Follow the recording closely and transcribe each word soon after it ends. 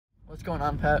What's going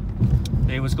on, Pat?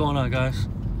 Hey, what's going on, guys?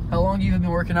 How long have you been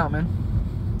working out, man?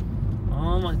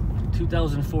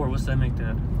 2004. What's that make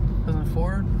that?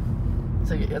 2004?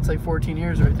 It's like 14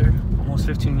 years right there. Almost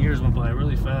 15 years went by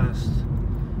really fast.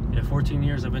 Yeah, 14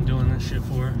 years I've been doing this shit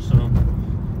for. So,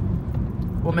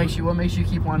 what makes you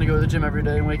keep wanting to go to the gym every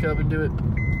day and wake up and do it?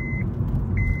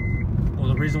 Well,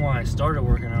 the reason why I started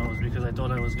working out was because I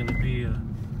thought I was gonna be.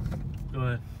 Go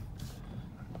ahead.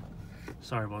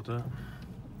 Sorry about that.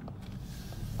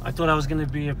 I thought I was going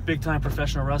to be a big-time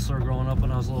professional wrestler growing up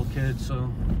when I was a little kid,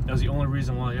 so that was the only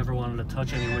reason why I ever wanted to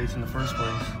touch any weights in the first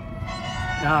place.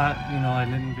 Now, you know, I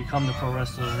didn't become the pro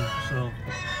wrestler, so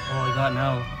all I got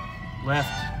now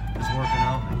left is working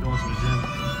out and going to the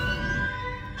gym.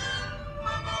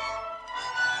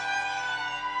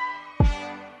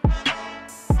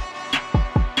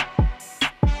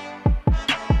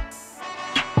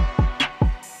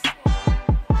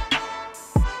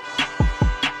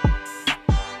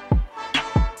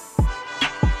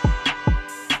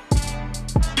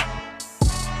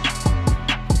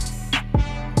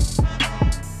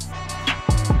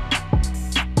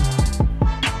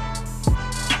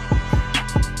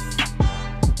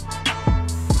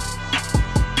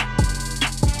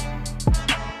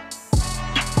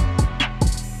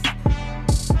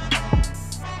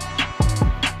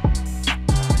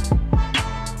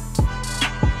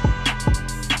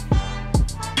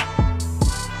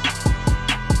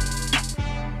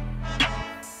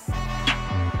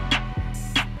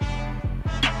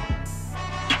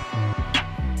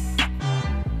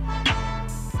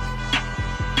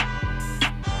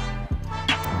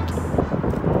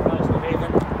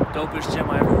 Dopest gym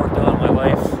I ever worked out in my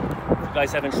life. If you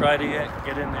guys haven't tried it yet,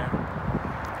 get in there.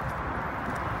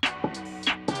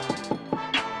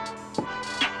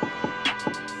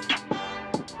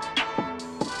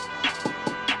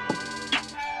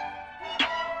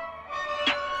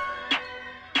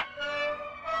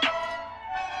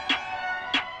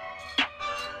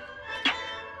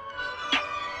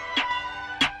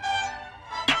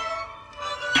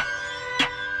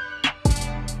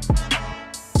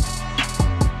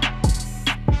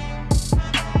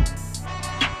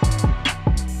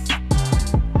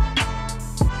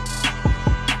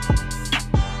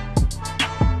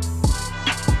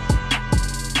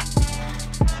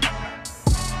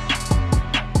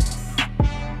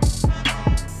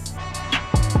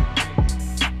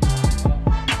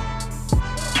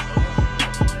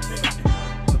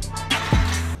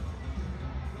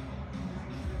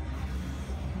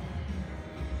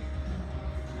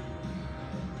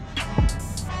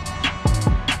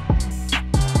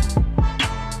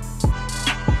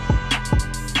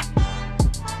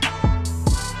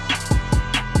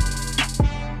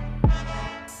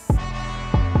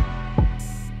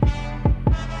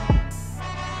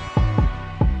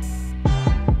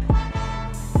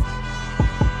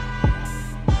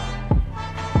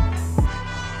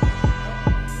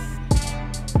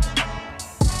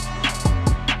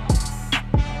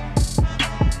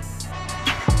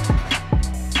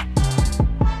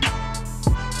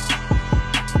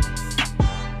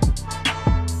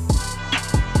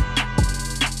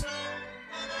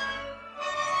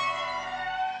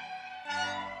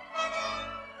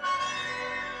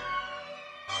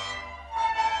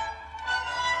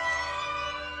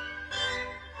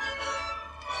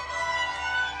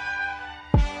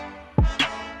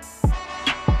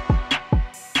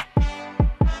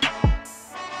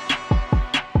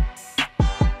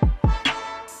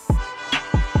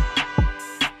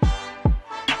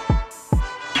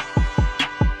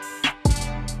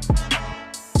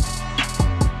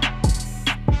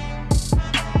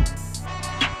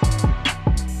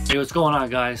 Hey, what's going on,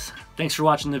 guys? Thanks for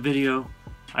watching the video.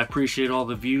 I appreciate all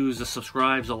the views, the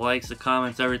subscribes, the likes, the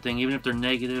comments, everything. Even if they're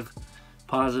negative,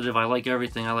 positive, I like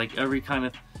everything. I like every kind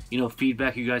of,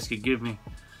 feedback you guys could give me.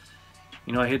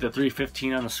 I hit the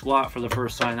 315 on the squat for the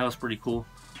first time. That was pretty cool.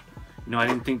 I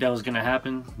didn't think that was going to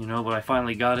happen, but I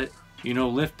finally got it.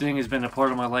 Lifting has been a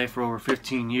part of my life for over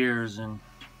 15 years, and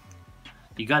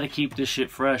you got to keep this shit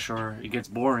fresh or it gets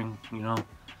boring,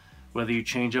 Whether you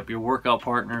change up your workout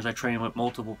partners, I train with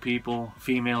multiple people,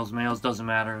 females, males, doesn't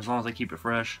matter, as long as I keep it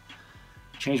fresh.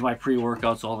 Change my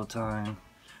pre-workouts all the time.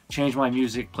 Change my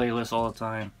music playlist all the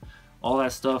time. All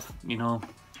that stuff,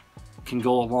 can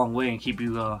go a long way and keep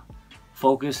you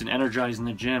focused and energized in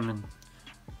the gym and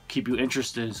keep you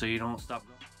interested so you don't stop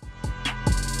going.